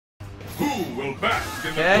Who will bask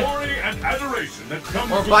in the glory and adoration that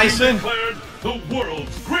comes from Bison. being declared the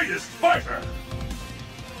world's greatest fighter?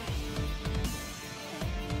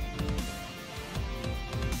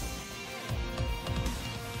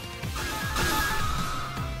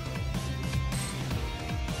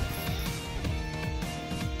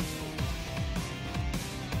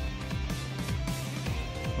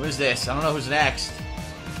 Who is this? I don't know who's next.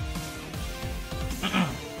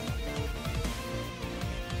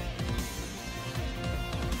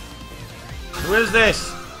 Who is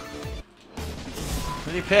this?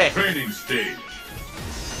 Who did he pick? Training stage.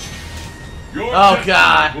 Your Oh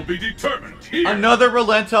god. will be determined here. Another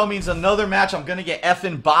Relento means another match I'm gonna get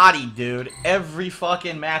effing bodied, dude. Every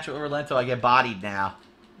fucking match with Relento I get bodied now.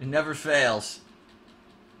 It never fails.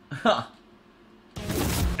 Huh.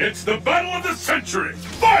 It's the battle of the century!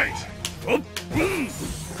 Fight!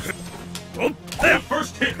 The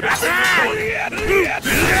first hit has been recorded.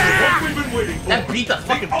 This is what we've been waiting for. That beat the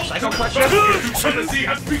fucking Psycho Crusher? Fantasy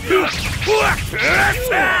has begun.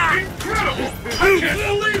 Incredible! I can't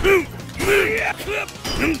believe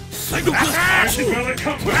it! Psycho Crusher! Will it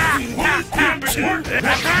come back? What is damage?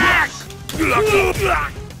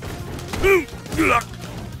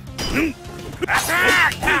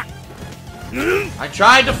 I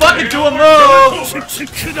tried to fucking do a move!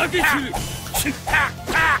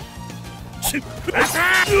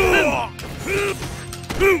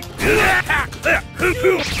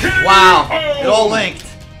 Wow, it all linked.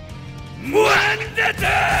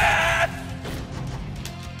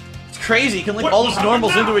 It's crazy, you can link all those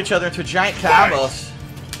normals into each other into giant combos.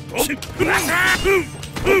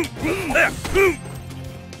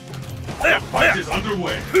 The fight is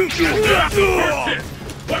underway. First hit.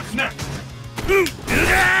 What's next? Look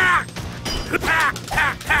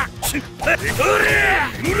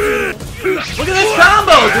at this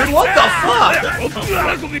combo, dude! What the fuck?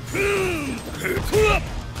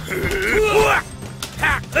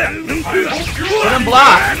 Put him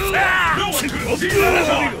block. No one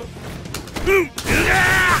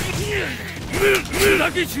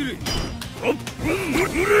could see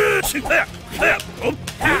that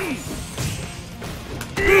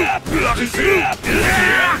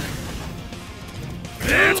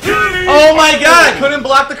Oh my god, I couldn't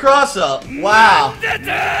block the cross up. Wow.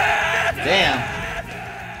 Damn.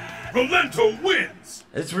 Relento wins.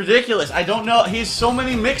 It's ridiculous. I don't know. He has so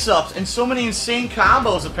many mix-ups and so many insane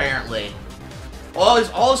combos, apparently. All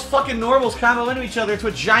his fucking normals combo into each other into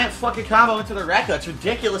a giant fucking combo into the Rekka. It's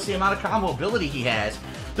ridiculous the amount of combo ability he has.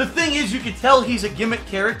 The thing is, you can tell he's a gimmick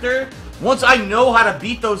character. Once I know how to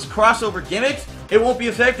beat those crossover gimmicks, it won't be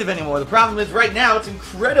effective anymore. The problem is, right now, it's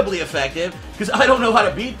incredibly effective because I don't know how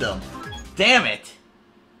to beat them. Damn it.